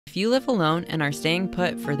If you live alone and are staying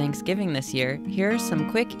put for Thanksgiving this year, here are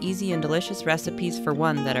some quick, easy, and delicious recipes for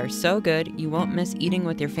one that are so good you won't miss eating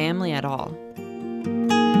with your family at all.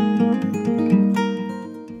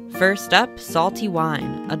 First up, salty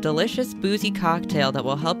wine, a delicious boozy cocktail that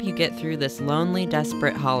will help you get through this lonely,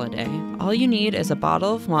 desperate holiday. All you need is a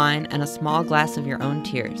bottle of wine and a small glass of your own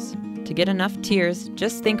tears. To get enough tears,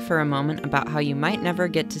 just think for a moment about how you might never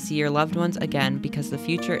get to see your loved ones again because the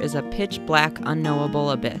future is a pitch-black,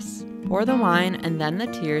 unknowable abyss. Pour the wine and then the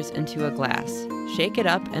tears into a glass. Shake it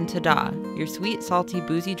up and ta-da! Your sweet, salty,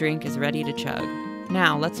 boozy drink is ready to chug.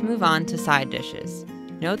 Now let's move on to side dishes.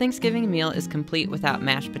 No Thanksgiving meal is complete without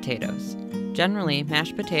mashed potatoes. Generally,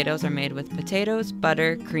 mashed potatoes are made with potatoes,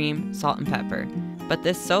 butter, cream, salt, and pepper. But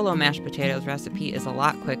this solo mashed potatoes recipe is a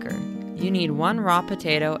lot quicker. You need 1 raw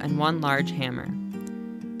potato and 1 large hammer.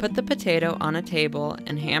 Put the potato on a table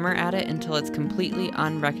and hammer at it until it's completely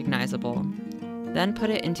unrecognizable. Then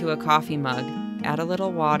put it into a coffee mug, add a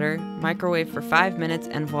little water, microwave for 5 minutes,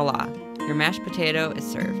 and voila! Your mashed potato is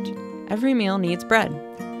served. Every meal needs bread.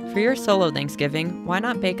 For your solo Thanksgiving, why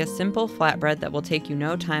not bake a simple flatbread that will take you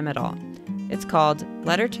no time at all? It's called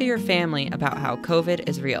Letter to Your Family About How COVID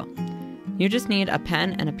is Real. You just need a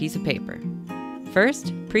pen and a piece of paper. First,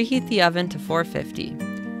 preheat the oven to 450.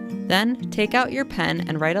 Then, take out your pen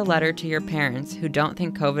and write a letter to your parents who don't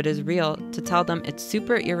think COVID is real to tell them it's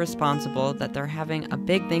super irresponsible that they're having a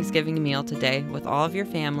big Thanksgiving meal today with all of your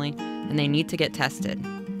family and they need to get tested.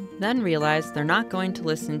 Then realize they're not going to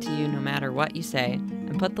listen to you no matter what you say,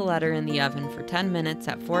 and put the letter in the oven for 10 minutes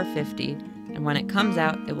at 450, and when it comes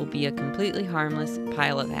out, it will be a completely harmless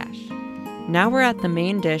pile of ash. Now we're at the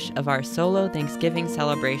main dish of our solo Thanksgiving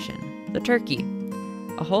celebration, the turkey.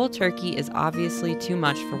 A whole turkey is obviously too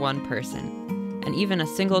much for one person, and even a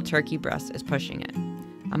single turkey breast is pushing it.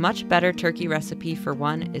 A much better turkey recipe for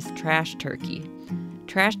one is trash turkey.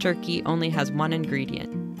 Trash turkey only has one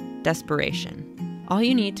ingredient: desperation. All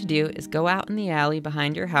you need to do is go out in the alley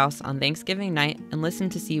behind your house on Thanksgiving night and listen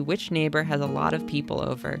to see which neighbor has a lot of people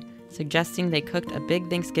over, suggesting they cooked a big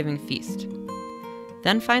Thanksgiving feast.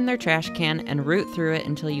 Then find their trash can and root through it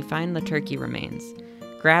until you find the turkey remains.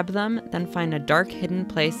 Grab them, then find a dark hidden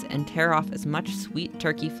place and tear off as much sweet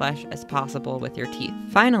turkey flesh as possible with your teeth.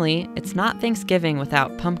 Finally, it's not Thanksgiving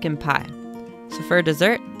without pumpkin pie. So for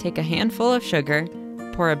dessert, take a handful of sugar,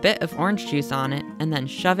 pour a bit of orange juice on it, and then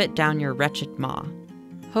shove it down your wretched maw.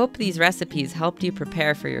 Hope these recipes helped you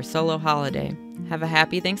prepare for your solo holiday. Have a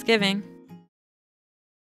happy Thanksgiving!